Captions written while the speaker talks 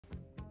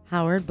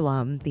Howard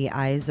Blum, The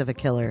Eyes of a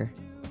Killer,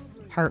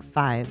 Part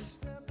 5.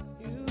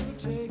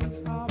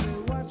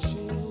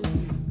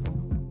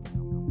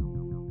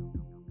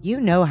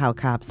 You know how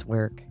cops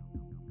work.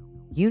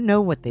 You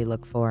know what they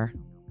look for.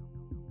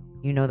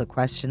 You know the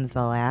questions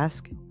they'll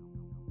ask.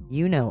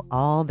 You know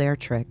all their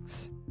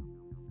tricks.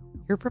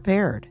 You're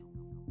prepared,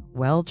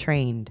 well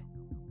trained.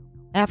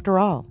 After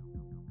all,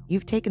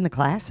 you've taken the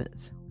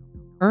classes,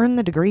 earned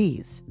the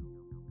degrees.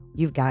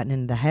 You've gotten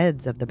into the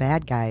heads of the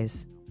bad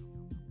guys.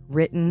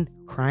 Written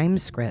crime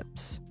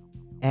scripts,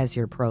 as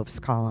your profs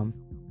call them.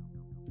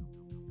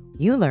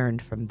 You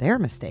learned from their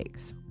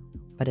mistakes,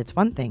 but it's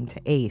one thing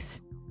to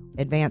ace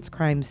advanced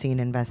crime scene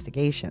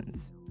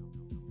investigations,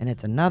 and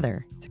it's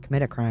another to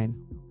commit a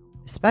crime,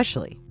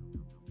 especially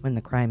when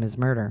the crime is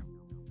murder.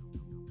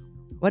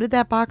 What did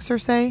that boxer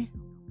say?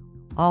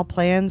 All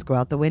plans go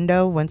out the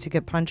window once you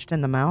get punched in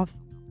the mouth?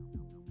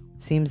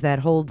 Seems that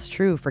holds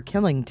true for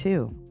killing,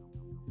 too.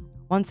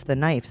 Once the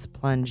knife's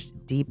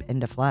plunged deep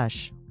into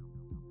flesh.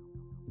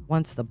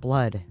 Once the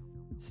blood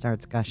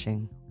starts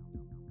gushing.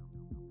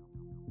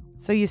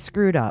 So you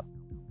screwed up.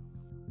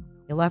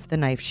 You left the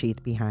knife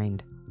sheath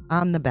behind,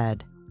 on the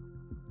bed,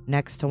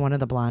 next to one of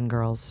the blonde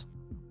girls.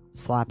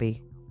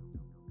 Sloppy.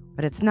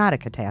 But it's not a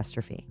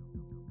catastrophe.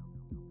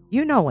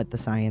 You know what the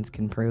science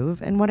can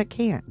prove and what it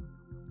can't.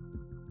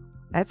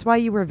 That's why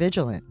you were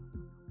vigilant,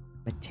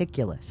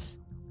 meticulous,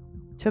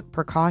 took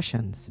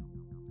precautions,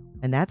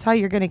 and that's how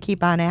you're going to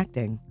keep on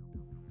acting.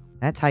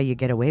 That's how you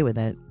get away with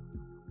it.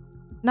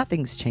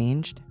 Nothing's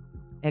changed,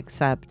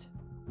 except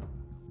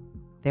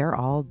they're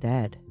all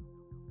dead.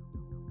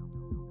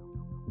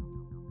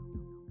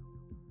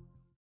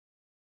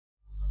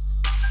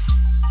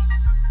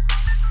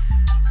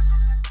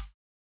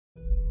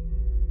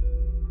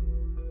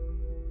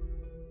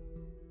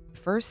 The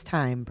first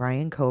time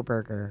Brian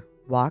Kohberger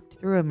walked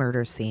through a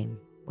murder scene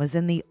was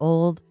in the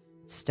old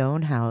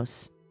stone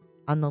house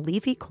on the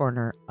leafy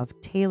corner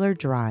of Taylor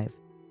Drive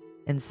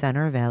in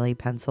Center Valley,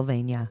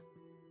 Pennsylvania.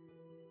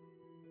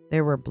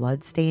 There were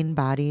blood-stained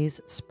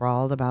bodies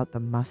sprawled about the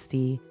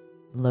musty,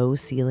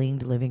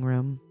 low-ceilinged living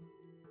room.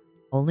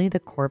 Only the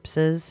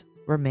corpses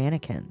were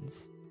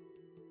mannequins.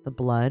 The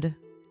blood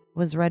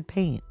was red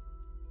paint.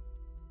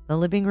 The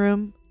living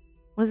room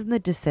was in the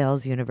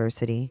DeSales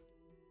University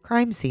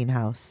crime scene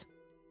house,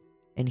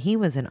 and he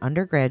was an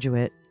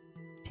undergraduate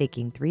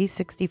taking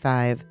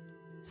 365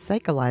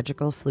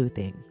 psychological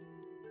sleuthing.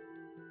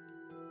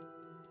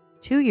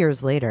 2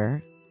 years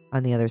later,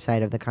 on the other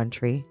side of the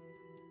country,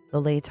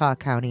 the Latah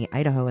County,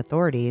 Idaho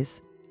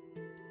authorities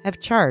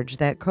have charged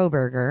that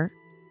Kohberger,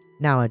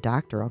 now a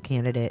doctoral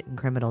candidate in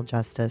criminal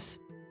justice,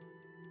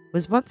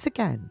 was once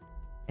again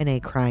in a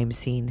crime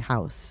scene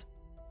house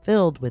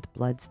filled with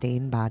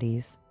blood-stained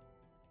bodies.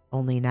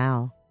 Only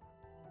now,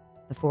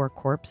 the 4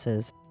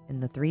 corpses in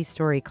the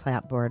 3-story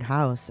clapboard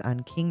house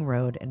on King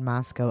Road in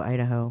Moscow,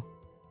 Idaho,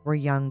 were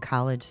young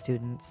college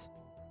students.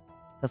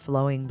 The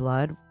flowing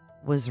blood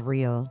was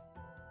real,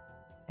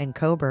 and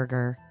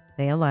Kohberger,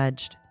 they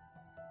alleged,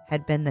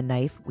 had been the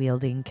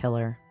knife-wielding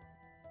killer.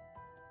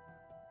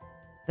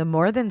 The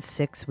more than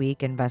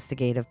 6-week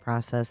investigative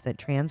process that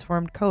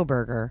transformed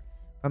Kohberger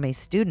from a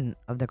student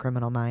of the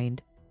criminal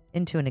mind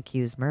into an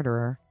accused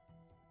murderer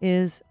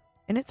is,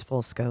 in its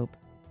full scope,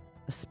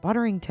 a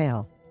sputtering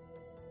tale.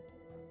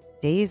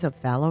 Days of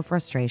fallow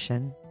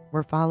frustration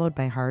were followed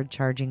by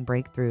hard-charging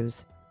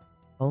breakthroughs,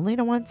 only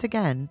to once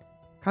again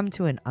come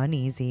to an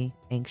uneasy,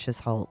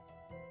 anxious halt.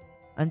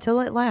 Until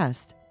at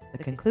last,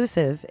 the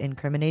conclusive,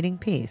 incriminating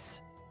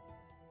piece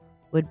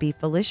would be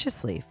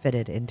felicitously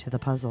fitted into the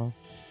puzzle.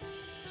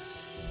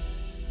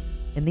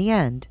 In the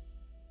end,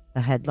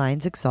 the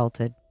headlines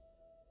exulted.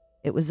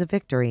 It was a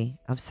victory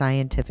of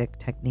scientific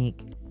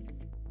technique,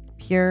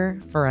 pure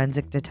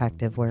forensic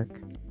detective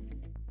work.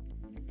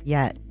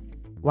 Yet,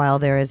 while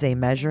there is a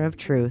measure of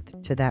truth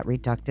to that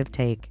reductive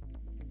take,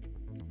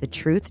 the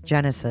truth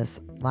genesis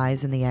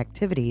lies in the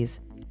activities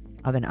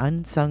of an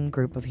unsung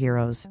group of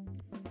heroes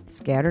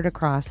scattered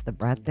across the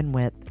breadth and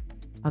width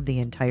of the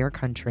entire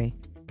country.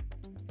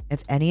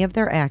 If any of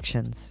their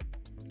actions,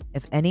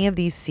 if any of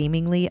these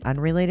seemingly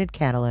unrelated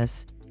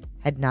catalysts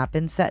had not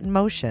been set in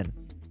motion,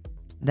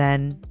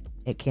 then,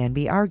 it can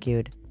be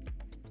argued,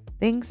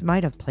 things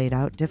might have played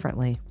out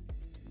differently.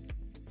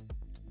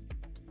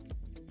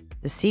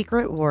 The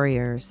secret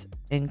warriors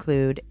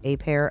include a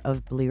pair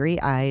of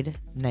bleary-eyed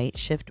night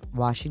shift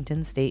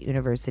Washington State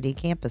University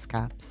campus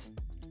cops,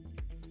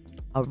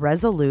 a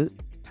resolute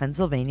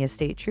Pennsylvania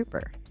state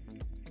trooper,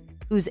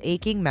 whose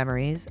aching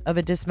memories of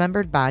a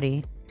dismembered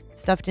body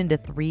stuffed into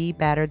 3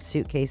 battered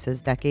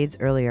suitcases decades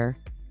earlier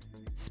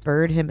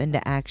spurred him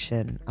into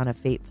action on a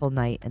fateful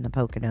night in the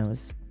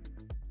Poconos,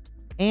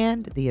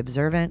 and the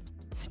observant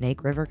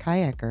Snake River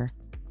kayaker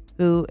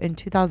who, in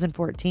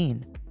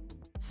 2014,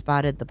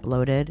 spotted the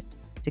bloated,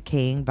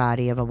 decaying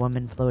body of a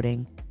woman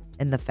floating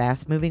in the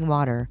fast-moving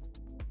water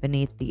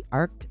beneath the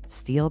arced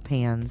steel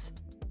pans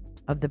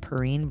of the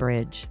Perrine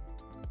Bridge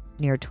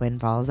near Twin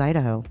Falls,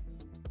 Idaho.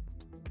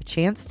 A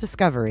chance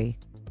discovery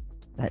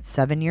that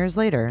 7 years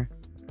later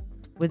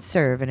would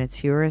serve in its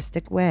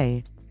heuristic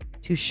way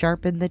to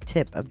sharpen the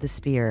tip of the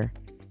spear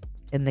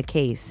in the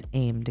case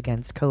aimed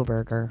against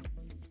Kohberger.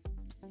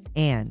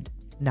 And,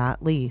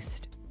 not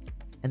least,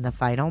 in the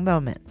final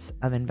moments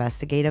of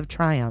investigative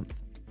triumph,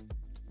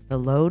 the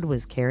load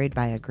was carried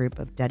by a group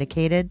of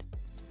dedicated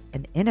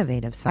and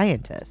innovative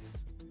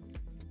scientists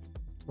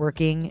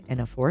working in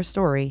a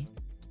 4-story,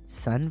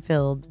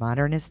 sun-filled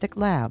modernistic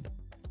lab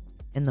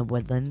in the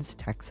Woodlands,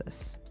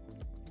 Texas.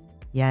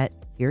 Yet,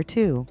 here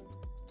too,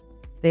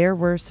 there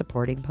were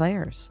supporting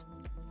players.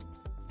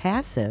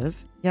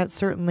 Passive, yet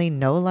certainly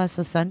no less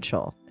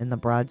essential in the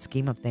broad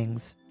scheme of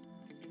things,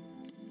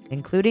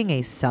 including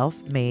a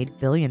self-made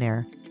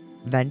billionaire,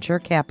 venture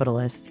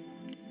capitalist,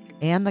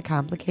 and the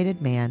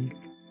complicated man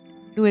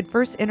who had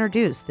first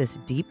introduced this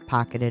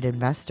deep-pocketed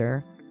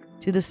investor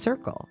to the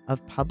circle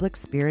of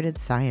public-spirited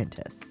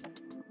scientists,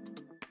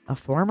 a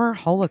former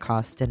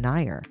Holocaust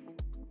denier,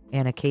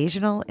 an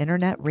occasional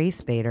internet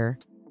race baiter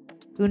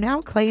who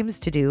now claims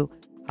to do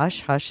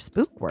hush-hush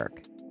spook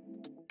work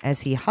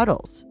as he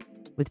huddles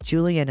with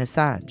Julian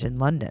Assange in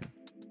London,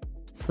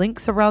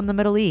 slinks around the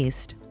Middle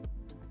East,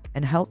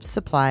 and helps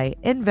supply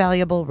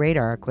invaluable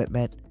radar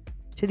equipment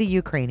to the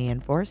Ukrainian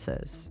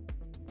forces.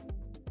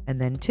 And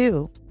then,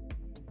 too,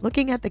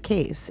 looking at the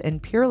case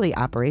in purely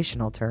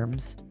operational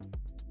terms,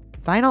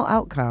 the final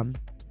outcome,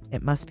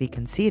 it must be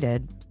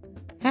conceded,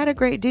 had a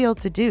great deal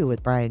to do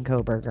with Brian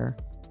Kohberger.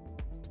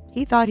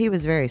 He thought he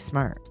was very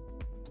smart.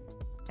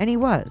 And he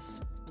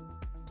was,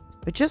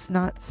 but just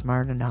not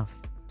smart enough.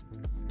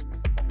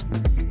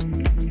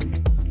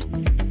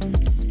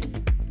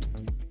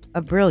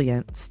 A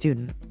brilliant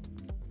student.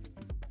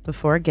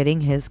 Before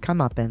getting his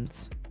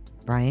comeuppance,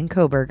 Brian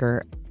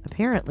Kohberger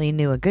apparently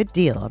knew a good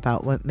deal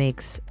about what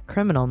makes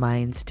criminal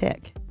minds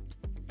tick,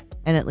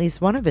 and at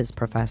least one of his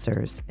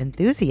professors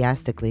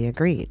enthusiastically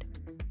agreed.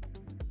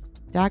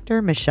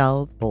 Dr.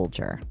 Michelle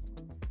Bolger,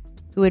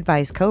 who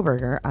advised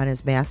Kohberger on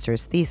his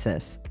master's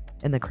thesis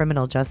in the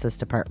Criminal Justice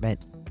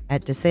Department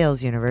at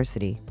DeSales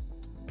University,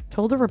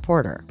 told a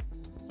reporter,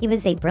 "He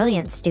was a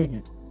brilliant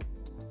student.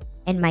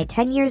 In my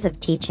 10 years of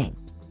teaching,"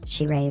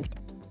 she raved,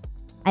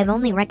 "I've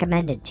only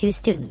recommended 2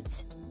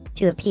 students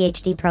to a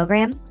PhD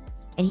program,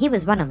 and he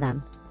was one of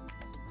them.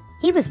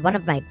 He was one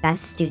of my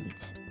best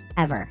students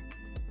ever."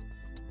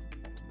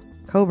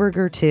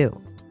 Kohberger,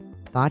 too,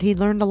 thought he'd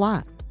learned a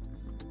lot,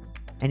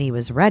 and he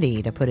was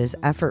ready to put his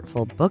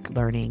effortful book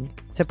learning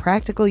to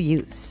practical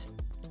use.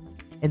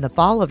 In the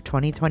fall of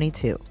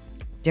 2022,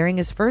 during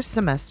his first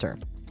semester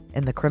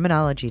in the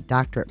criminology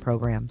doctorate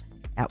program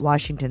at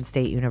Washington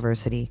State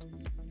University,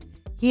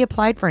 he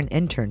applied for an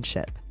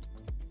internship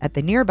at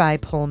the nearby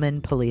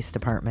Pullman Police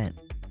Department.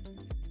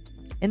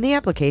 In the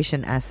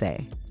application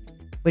essay,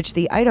 which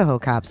the Idaho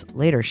cops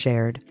later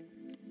shared,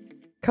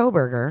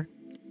 Kohberger,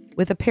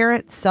 with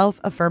apparent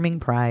self-affirming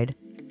pride,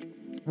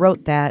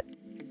 wrote that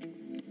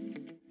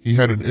he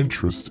had an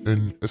interest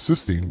in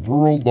assisting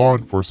rural law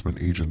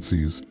enforcement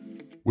agencies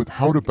with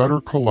how to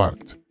better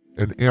collect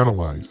and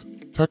analyze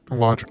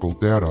technological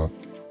data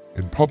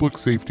in public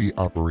safety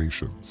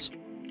operations.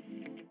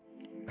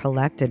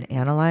 Collect and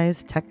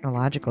analyze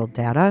technological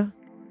data?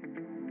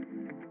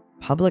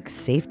 Public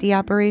safety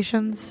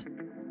operations?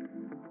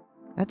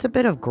 That's a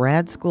bit of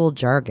grad school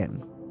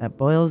jargon that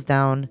boils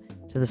down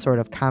to the sort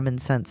of common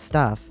sense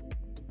stuff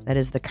that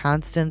is the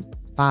constant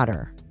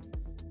fodder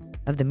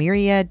of the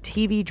myriad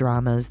TV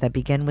dramas that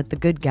begin with the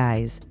good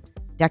guys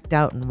decked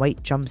out in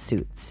white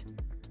jumpsuits,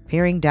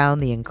 peering down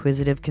the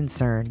inquisitive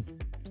concern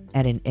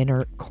at an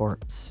inert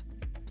corpse.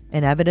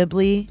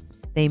 Inevitably,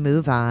 they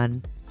move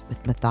on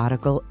with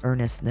methodical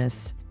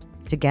earnestness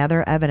to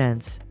gather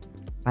evidence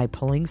by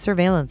pulling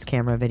surveillance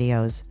camera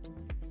videos,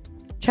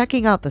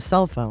 checking out the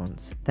cell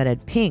phones that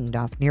had pinged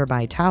off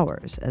nearby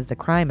towers as the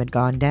crime had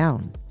gone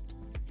down,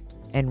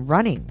 and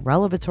running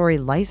revelatory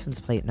license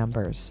plate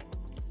numbers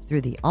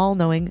through the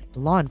all-knowing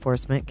law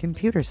enforcement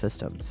computer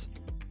systems.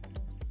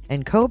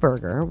 And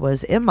Kohberger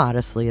was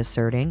immodestly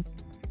asserting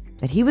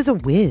that he was a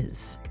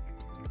whiz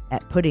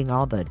at putting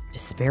all the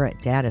disparate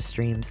data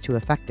streams to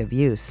effective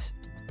use.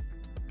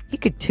 He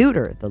could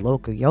tutor the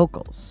local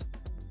yokels.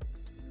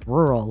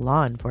 Rural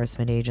law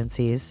enforcement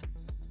agencies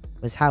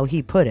was how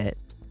he put it,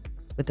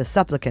 with the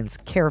supplicant's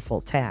careful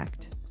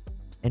tact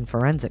and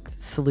forensic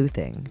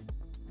sleuthing.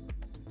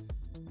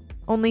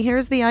 Only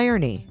here's the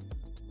irony.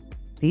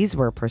 These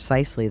were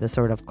precisely the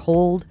sort of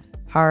cold,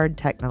 hard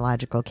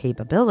technological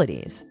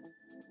capabilities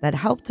that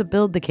helped to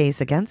build the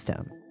case against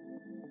him.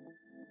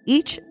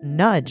 Each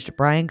nudged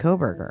Brian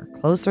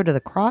Kohberger closer to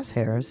the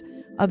crosshairs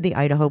of the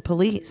Idaho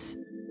police.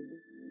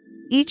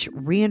 Each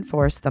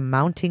reinforced the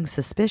mounting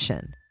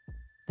suspicion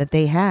that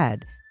they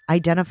had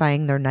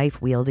identifying their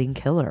knife-wielding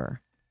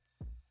killer.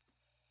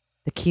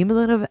 The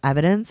cumulative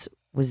evidence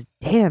was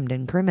damned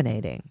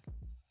incriminating.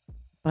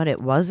 But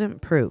it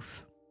wasn't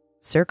proof.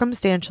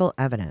 Circumstantial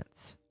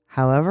evidence,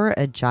 however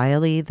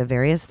agilely the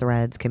various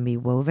threads can be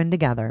woven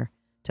together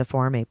to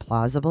form a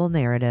plausible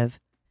narrative,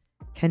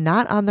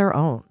 cannot on their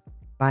own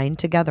bind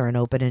together an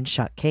open and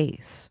shut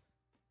case,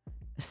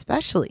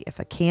 especially if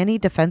a canny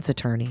defense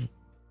attorney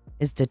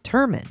is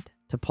determined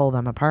to pull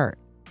them apart.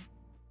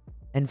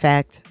 In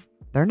fact,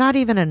 they're not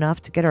even enough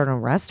to get an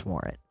arrest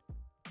warrant.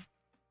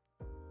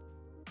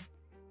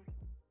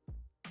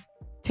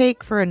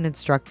 Take, for an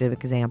instructive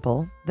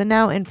example, the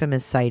now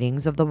infamous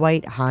sightings of the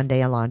white Hyundai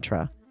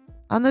Elantra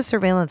on the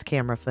surveillance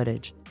camera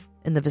footage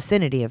in the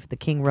vicinity of the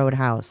King Road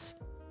house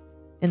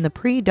in the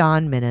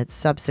pre-dawn minutes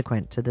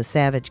subsequent to the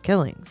savage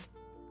killings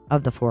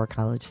of the 4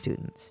 college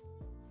students.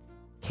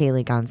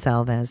 Kaylee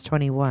Gonsalves,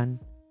 21,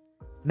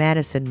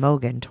 Madison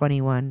Mogan,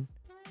 21,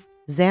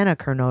 Xana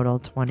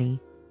Kernodle, 20,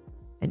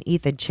 and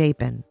Ethan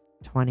Chapin,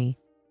 20.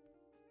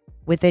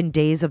 Within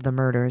days of the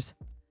murders,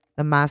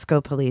 the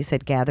Moscow police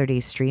had gathered a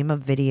stream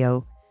of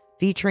video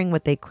featuring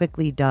what they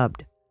quickly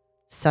dubbed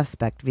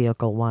Suspect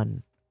Vehicle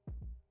 1.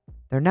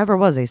 There never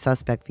was a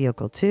Suspect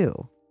Vehicle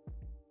 2,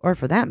 or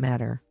for that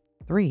matter,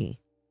 3.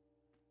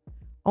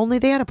 Only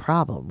they had a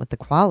problem with the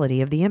quality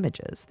of the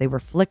images. They were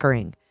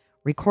flickering,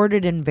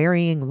 recorded in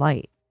varying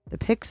light. The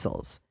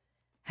pixels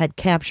had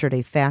captured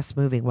a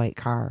fast-moving white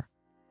car,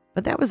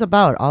 but that was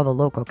about all the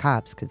local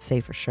cops could say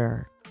for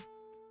sure.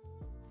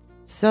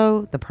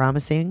 So the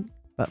promising,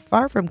 but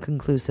far from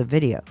conclusive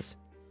videos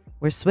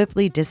were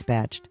swiftly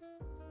dispatched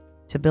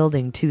to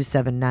Building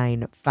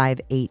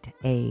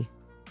 27958A,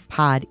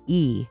 Pod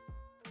E,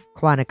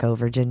 Quantico,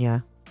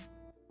 Virginia.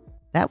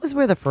 That was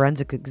where the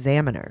forensic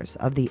examiners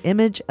of the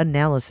Image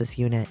Analysis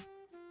Unit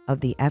of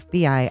the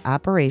FBI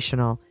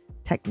Operational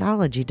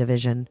Technology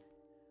Division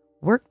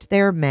worked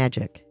their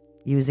magic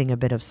using a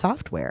bit of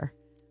software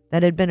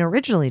that had been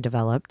originally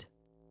developed,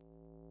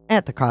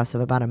 at the cost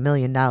of about $1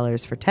 million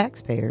for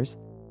taxpayers,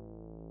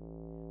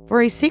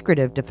 for a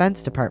secretive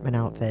Defense Department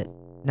outfit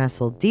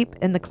nestled deep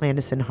in the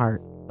clandestine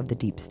heart of the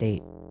deep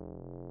state,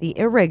 the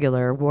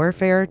Irregular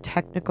Warfare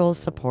Technical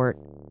Support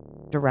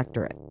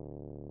Directorate.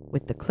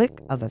 With the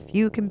click of a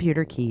few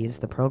computer keys,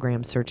 the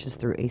program searches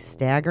through a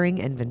staggering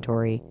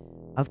inventory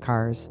of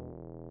cars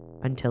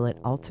until it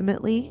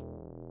ultimately,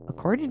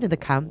 according to the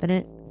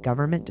competent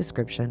government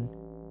description,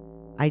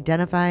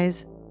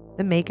 identifies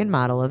the make and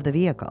model of the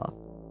vehicle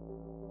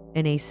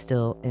in a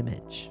still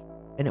image.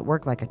 And it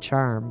worked like a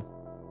charm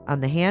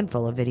on the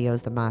handful of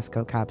videos the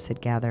Moscow cops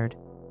had gathered.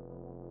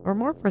 Or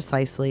more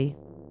precisely,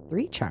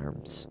 3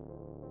 charms.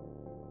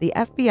 The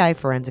FBI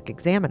forensic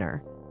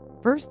examiner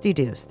first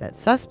deduced that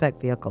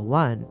Suspect Vehicle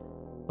 1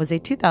 was a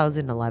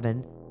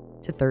 2011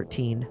 to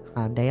 13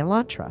 Hyundai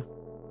Elantra.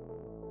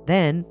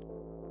 Then,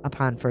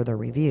 upon further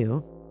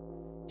review,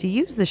 to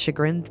use the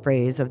chagrined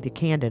phrase of the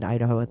candid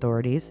Idaho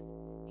authorities,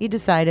 he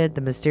decided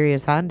the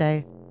mysterious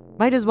Hyundai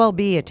might as well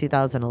be a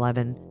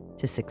 2011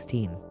 to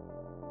 16.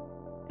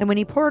 And when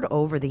he pored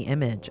over the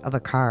image of a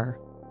car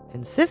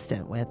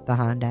consistent with the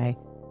Hyundai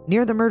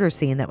near the murder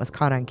scene that was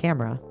caught on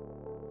camera,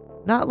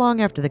 not long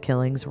after the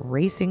killings,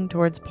 racing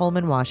towards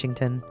Pullman,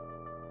 Washington,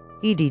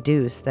 he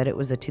deduced that it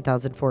was a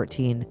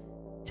 2014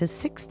 to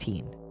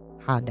 16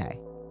 Hyundai.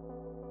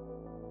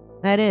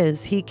 That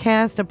is, he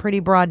cast a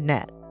pretty broad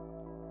net,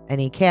 and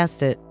he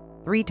cast it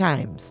 3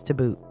 times to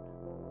boot.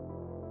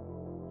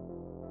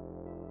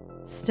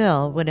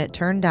 Still, when it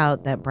turned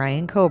out that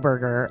Brian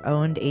Kohberger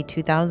owned a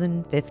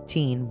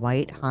 2015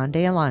 white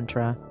Hyundai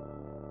Elantra,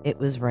 it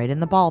was right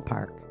in the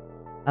ballpark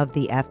of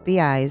the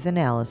FBI's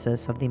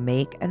analysis of the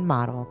make and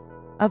model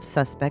of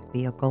Suspect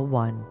Vehicle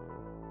 1.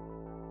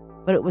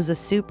 But it was a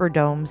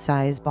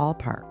Superdome-sized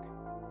ballpark,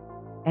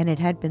 and it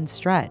had been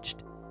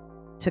stretched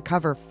to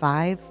cover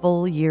 5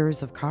 full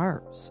years of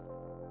cars.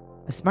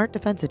 A smart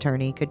defense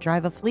attorney could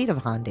drive a fleet of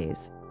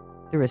Hyundais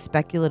through a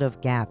speculative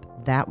gap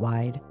that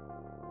wide.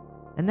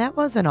 And that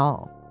wasn't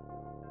all.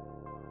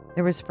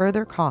 There was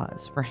further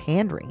cause for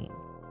hand-wringing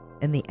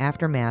in the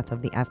aftermath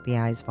of the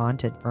FBI's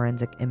vaunted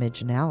forensic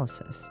image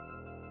analysis.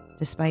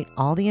 Despite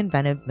all the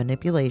inventive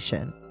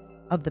manipulation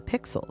of the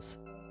pixels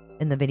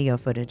in the video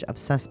footage of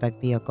Suspect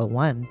Vehicle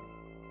 1,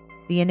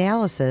 the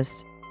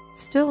analysis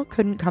still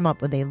couldn't come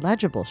up with a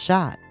legible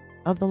shot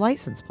of the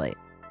license plate.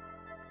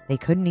 They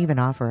couldn't even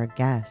offer a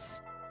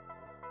guess.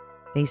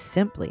 They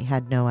simply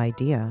had no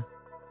idea.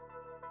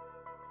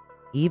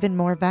 Even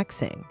more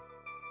vexing,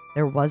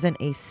 there wasn't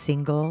a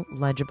single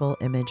legible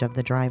image of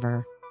the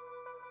driver.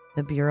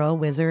 The Bureau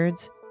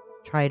wizards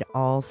tried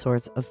all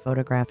sorts of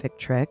photographic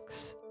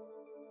tricks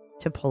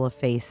to pull a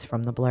face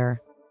from the blur.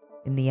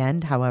 In the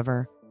end,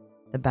 however,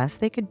 the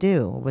best they could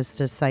do was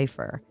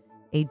decipher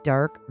a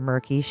dark,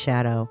 murky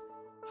shadow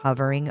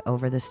hovering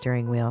over the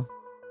steering wheel.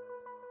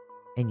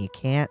 And you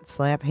can't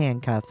slap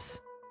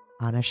handcuffs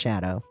on a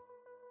shadow.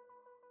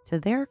 To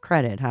their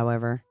credit,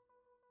 however,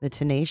 the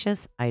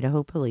tenacious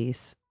Idaho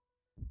police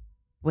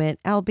went,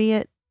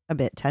 albeit a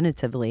bit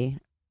tentatively,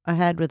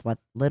 ahead with what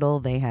little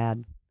they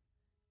had.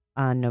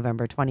 On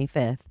November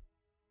 25th,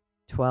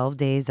 12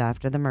 days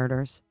after the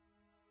murders,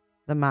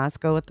 the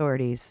Moscow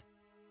authorities,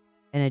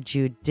 in a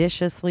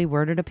judiciously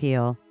worded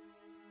appeal,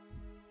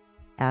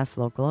 asked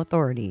local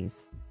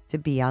authorities to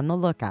be on the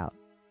lookout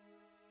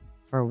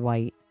for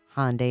white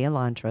Hyundai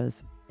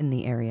Elantras in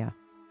the area.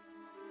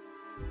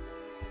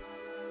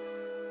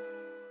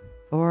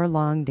 4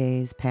 long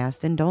days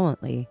passed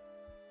indolently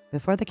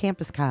Before the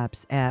campus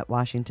cops at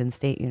Washington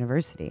State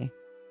University,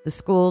 the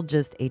school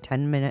just a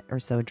 10-minute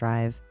or so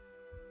drive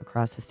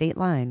across the state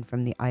line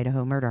from the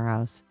Idaho murder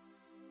house,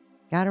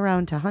 got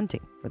around to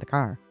hunting for the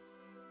car.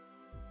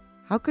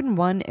 How can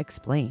one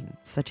explain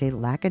such a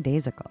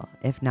lackadaisical,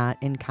 if not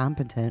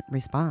incompetent,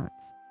 response?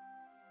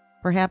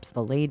 Perhaps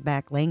the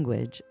laid-back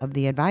language of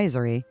the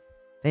advisory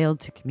failed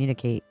to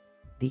communicate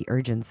the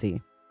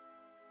urgency.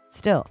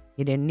 Still,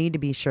 you didn't need to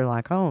be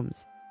Sherlock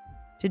Holmes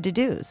to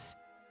deduce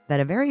that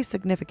a very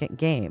significant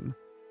game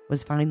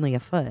was finally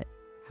afoot,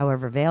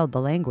 however veiled the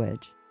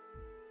language.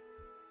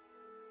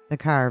 The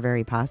car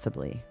very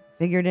possibly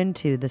figured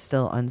into the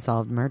still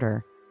unsolved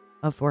murder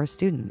of 4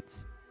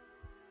 students,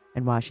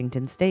 and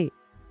Washington State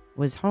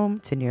was home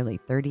to nearly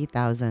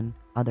 30,000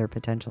 other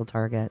potential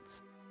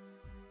targets.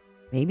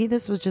 Maybe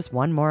this was just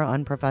one more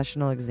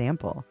unprofessional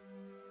example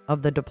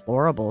of the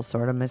deplorable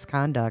sort of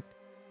misconduct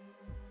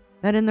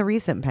that in the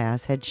recent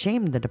past had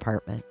shamed the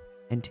department.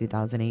 In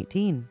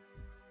 2018,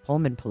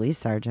 Pullman police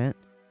sergeant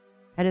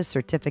had his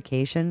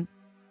certification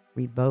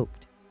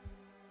revoked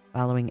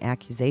following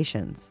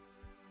accusations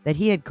that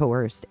he had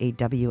coerced a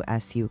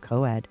WSU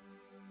co-ed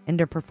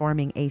into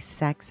performing a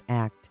sex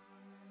act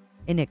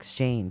in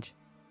exchange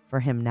for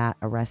him not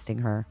arresting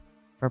her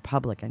for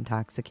public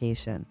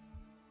intoxication.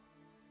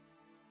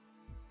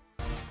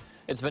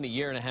 It's been a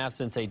year and a half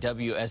since a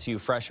WSU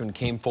freshman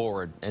came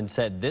forward and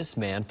said this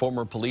man,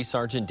 former police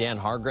sergeant Dan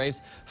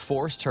Hargraves,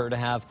 forced her to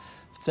have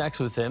sex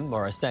with him,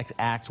 or a sex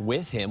act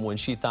with him, when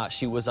she thought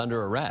she was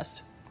under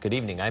arrest. Good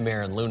evening, I'm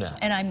Aaron Luna.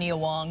 And I'm Nia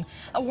Wong.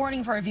 A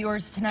warning for our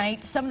viewers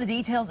tonight. Some of the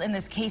details in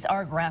this case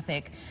are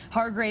graphic.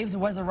 Hargraves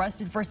was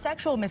arrested for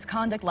sexual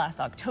misconduct last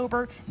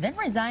October, then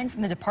resigned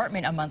from the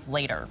department a month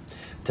later.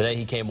 Today,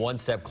 he came one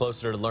step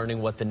closer to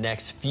learning what the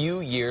next few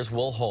years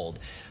will hold.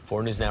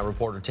 4 News Now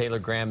reporter Taylor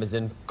Graham is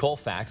in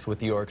Colfax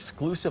with your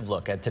exclusive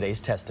look at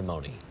today's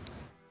testimony.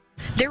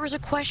 There was a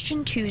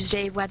question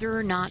Tuesday whether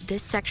or not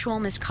this sexual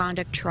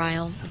misconduct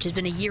trial, which has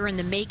been a year in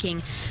the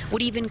making,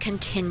 would even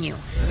continue.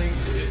 I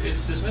think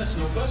it's dismissed,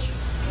 no question.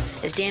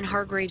 As Dan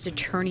Hargraves'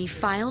 attorney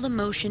filed a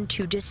motion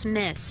to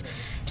dismiss,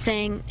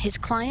 saying his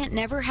client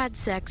never had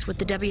sex with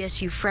the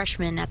WSU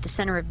freshman at the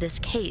center of this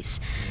case,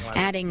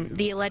 adding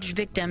the alleged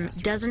victim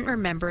doesn't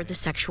remember the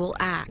sexual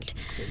act.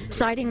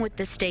 Siding with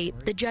the state,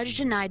 the judge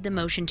denied the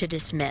motion to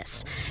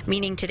dismiss,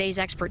 meaning today's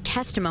expert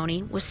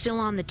testimony was still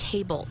on the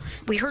table.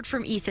 We heard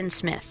from Ethan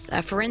Smith,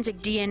 a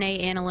forensic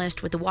DNA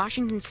analyst with the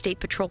Washington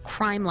State Patrol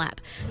Crime Lab,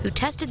 who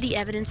tested the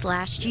evidence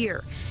last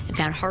year and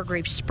found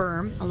Hargraves'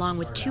 sperm along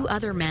with 2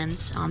 other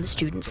men's on the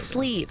student's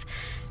sleeve,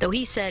 though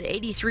he said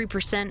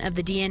 83% of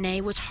the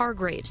DNA was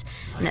Hargraves,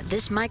 and that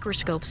this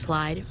microscope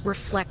slide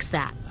reflects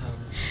that.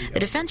 The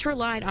defense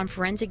relied on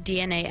forensic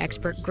DNA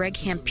expert Greg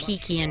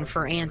Hampikian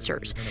for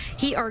answers.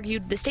 He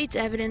argued the state's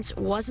evidence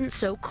wasn't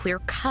so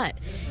clear-cut,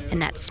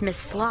 and that Smith's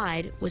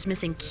slide was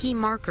missing key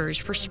markers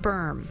for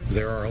sperm.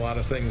 There are a lot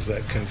of things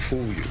that can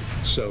fool you.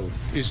 So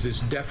is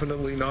this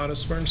definitely not a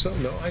sperm cell?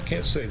 No, I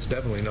can't say it's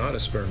definitely not a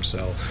sperm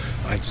cell.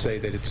 I'd say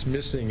that it's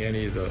missing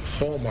any of the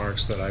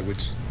hallmarks that I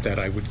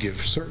would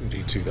give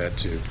certainty to that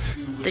too.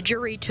 The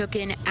jury took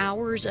in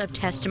hours of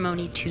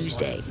testimony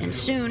Tuesday, and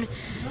soon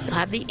they'll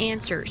have the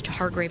answers to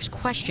Hargraves'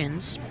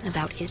 questions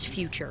about his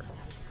future.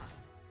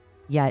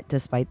 Yet,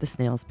 despite the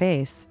snail's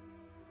pace,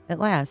 at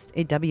last,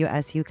 a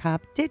WSU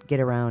cop did get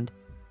around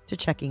to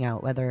checking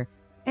out whether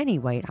any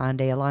white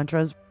Hyundai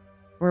Elantras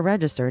were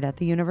registered at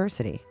the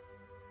university.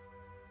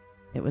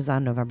 It was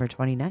on November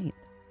 29th,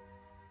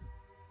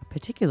 a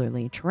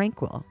particularly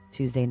tranquil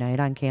Tuesday night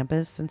on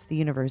campus since the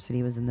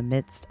university was in the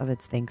midst of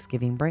its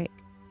Thanksgiving break.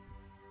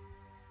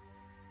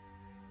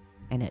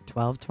 And at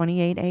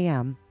 12:28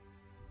 a.m.,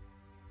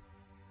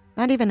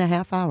 not even a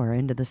half hour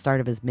into the start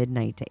of his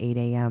midnight to 8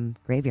 a.m.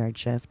 graveyard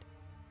shift,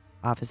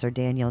 Officer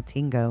Daniel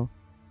Tingo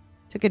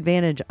took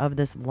advantage of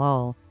this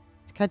lull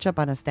to catch up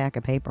on a stack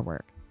of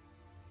paperwork.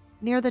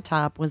 Near the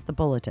top was the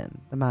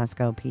bulletin the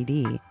Moscow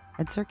PD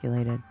had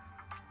circulated.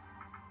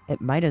 It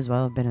might as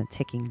well have been a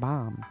ticking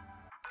bomb.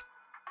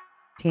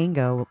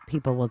 Tango,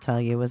 people will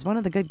tell you, was one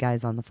of the good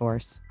guys on the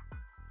force.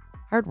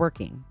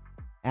 Hardworking,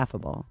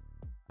 affable,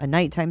 a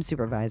nighttime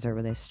supervisor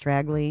with a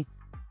straggly,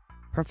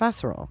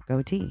 professorial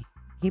goatee.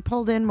 He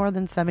pulled in more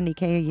than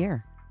 $70K a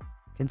year,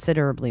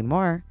 considerably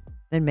more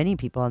than many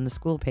people on the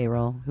school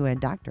payroll who had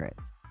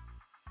doctorates.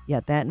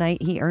 Yet that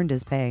night, he earned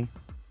his pay.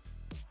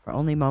 For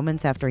only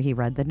moments after he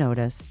read the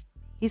notice,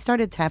 he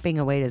started tapping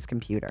away at his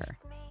computer.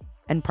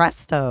 And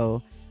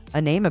presto,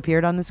 a name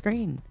appeared on the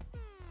screen.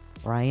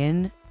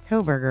 Brian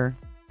Kohberger,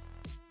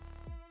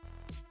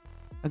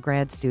 a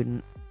grad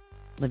student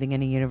living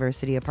in a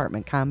university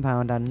apartment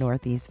compound on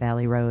Northeast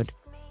Valley Road.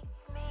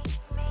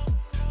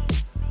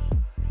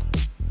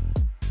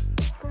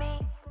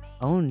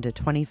 Owned a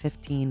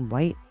 2015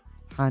 white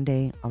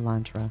Hyundai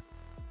Elantra.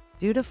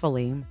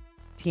 Dutifully,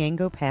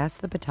 Tiango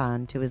passed the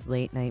baton to his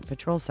late-night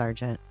patrol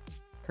sergeant,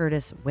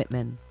 Curtis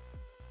Whitman.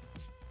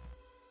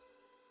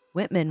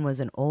 Whitman was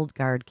an old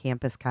guard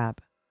campus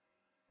cop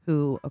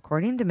who,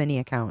 according to many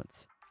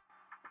accounts,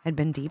 had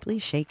been deeply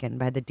shaken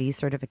by the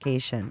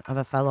decertification of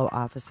a fellow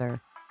officer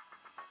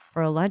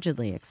for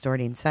allegedly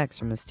extorting sex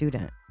from a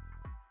student.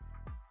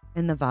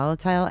 In the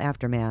volatile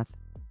aftermath,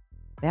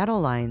 battle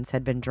lines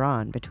had been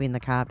drawn between the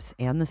cops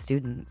and the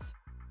students,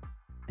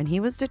 and he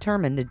was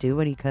determined to do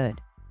what he could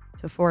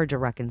to forge a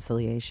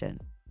reconciliation.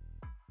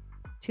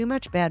 Too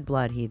much bad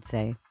blood, he'd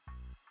say,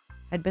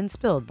 had been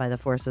spilled by the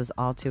force's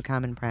all too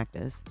common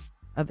practice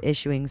of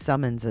issuing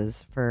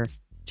summonses for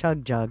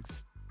chug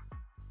jugs.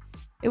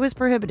 It was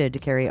prohibited to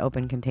carry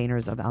open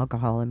containers of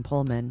alcohol in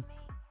Pullman.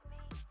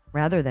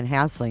 Rather than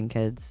hassling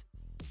kids,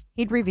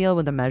 he'd reveal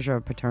with a measure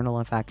of paternal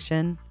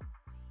affection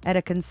at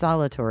a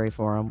consolatory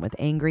forum with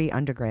angry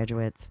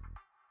undergraduates.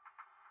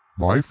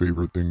 My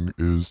favorite thing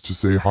is to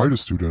say hi to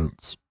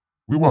students.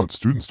 We want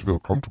students to feel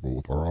comfortable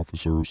with our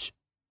officers.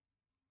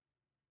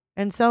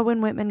 And so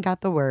when Whitman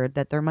got the word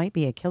that there might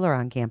be a killer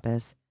on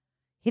campus,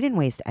 he didn't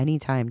waste any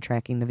time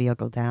tracking the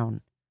vehicle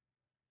down.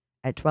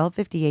 At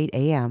 12:58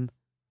 a.m.,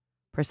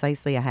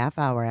 precisely a half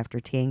hour after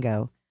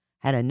Tango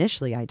had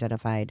initially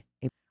identified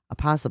a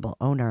possible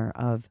owner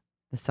of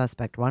the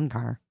suspect one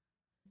car,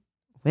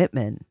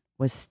 Whitman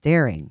was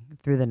staring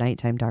through the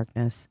nighttime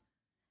darkness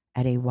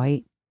at a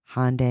white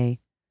Hyundai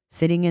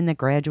sitting in the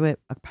graduate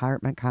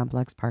apartment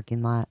complex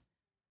parking lot.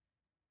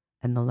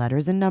 And the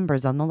letters and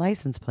numbers on the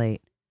license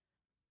plate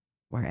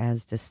were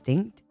as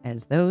distinct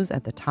as those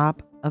at the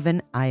top of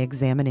an eye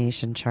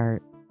examination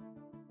chart.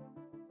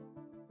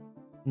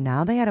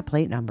 Now they had a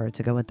plate number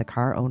to go with the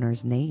car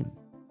owner's name.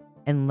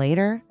 And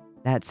later,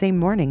 that same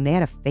morning, they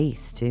had a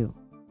face, too.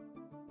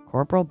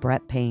 Corporal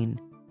Brett Payne,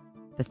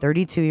 the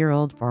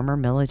 32-year-old former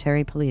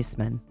military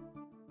policeman,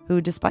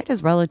 who, despite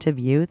his relative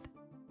youth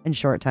and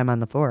short time on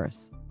the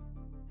force,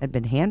 had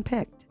been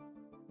handpicked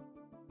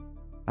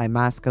by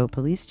Moscow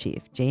Police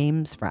Chief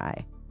James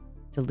Fry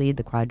to lead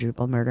the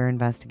quadruple murder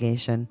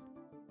investigation,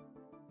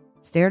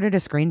 stared at a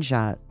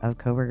screenshot of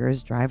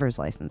Kohberger's driver's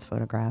license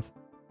photograph.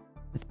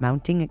 With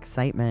mounting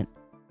excitement,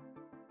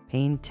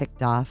 Payne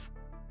ticked off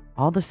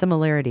all the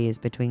similarities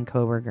between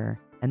Kohberger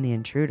and the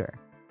intruder,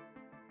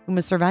 whom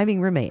a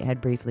surviving roommate had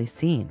briefly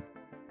seen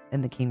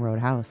in the King Road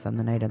house on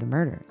the night of the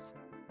murders.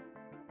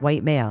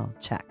 White male,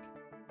 check.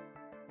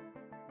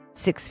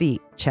 6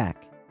 feet,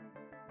 check.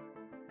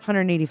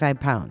 185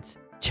 pounds,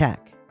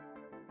 check.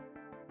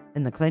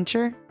 In the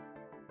clincher,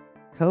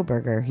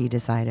 Kohberger, he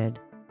decided,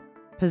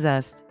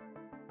 possessed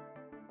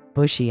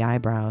bushy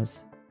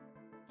eyebrows,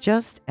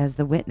 just as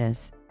the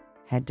witness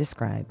had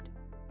described.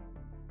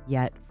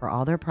 Yet, for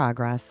all their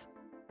progress,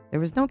 there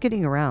was no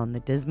getting around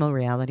the dismal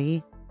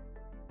reality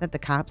that the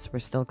cops were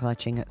still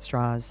clutching at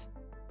straws.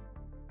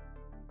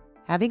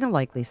 Having a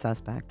likely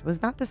suspect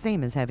was not the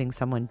same as having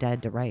someone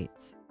dead to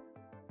rights.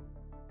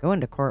 Go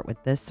into court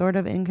with this sort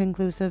of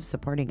inconclusive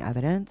supporting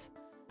evidence,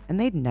 and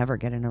they'd never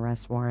get an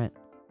arrest warrant,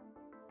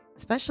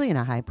 especially in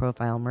a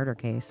high-profile murder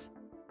case,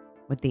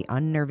 with the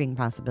unnerving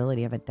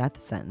possibility of a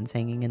death sentence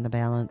hanging in the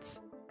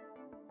balance.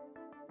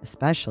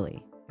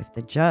 Especially if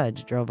the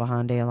judge drove a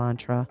Hyundai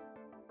Elantra,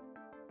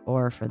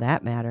 or, for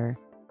that matter,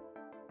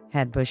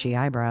 had bushy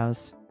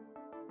eyebrows.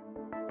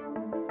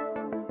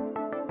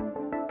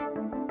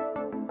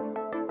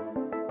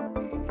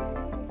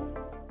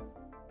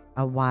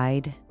 A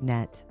wide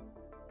net.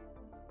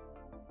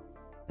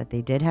 But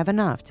they did have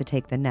enough to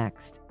take the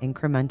next,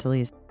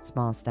 incrementally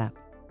small step.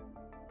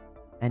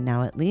 And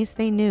now at least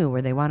they knew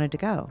where they wanted to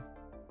go.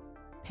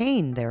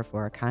 Payne,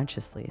 therefore,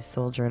 consciously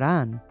soldiered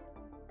on.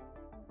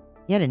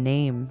 He had a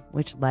name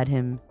which led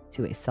him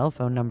to a cell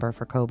phone number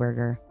for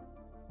Kohberger.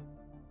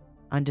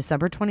 On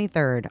December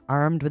 23rd,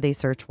 armed with a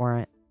search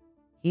warrant,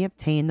 he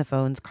obtained the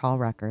phone's call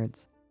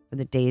records for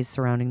the days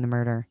surrounding the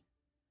murder.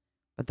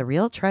 But the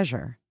real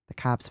treasure, the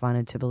cops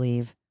wanted to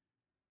believe,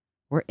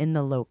 were in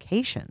the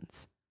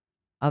locations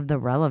of the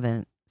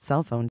relevant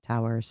cell phone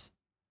towers.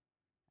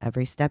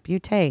 Every step you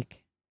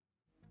take,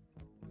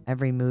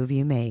 every move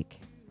you make,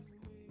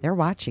 they're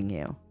watching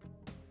you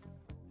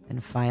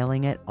and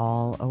filing it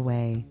all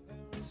away.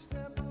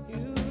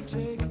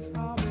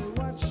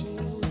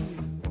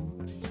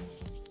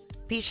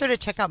 Be sure to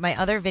check out my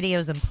other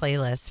videos and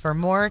playlists for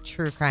more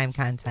true crime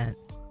content.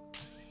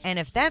 And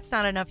if that's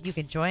not enough, you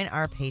can join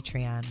our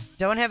Patreon.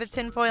 Don't have a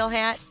tinfoil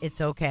hat? It's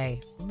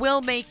okay.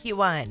 We'll make you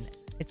one.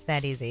 It's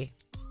that easy.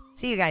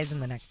 See you guys in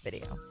the next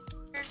video.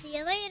 See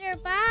you later.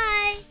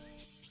 Bye.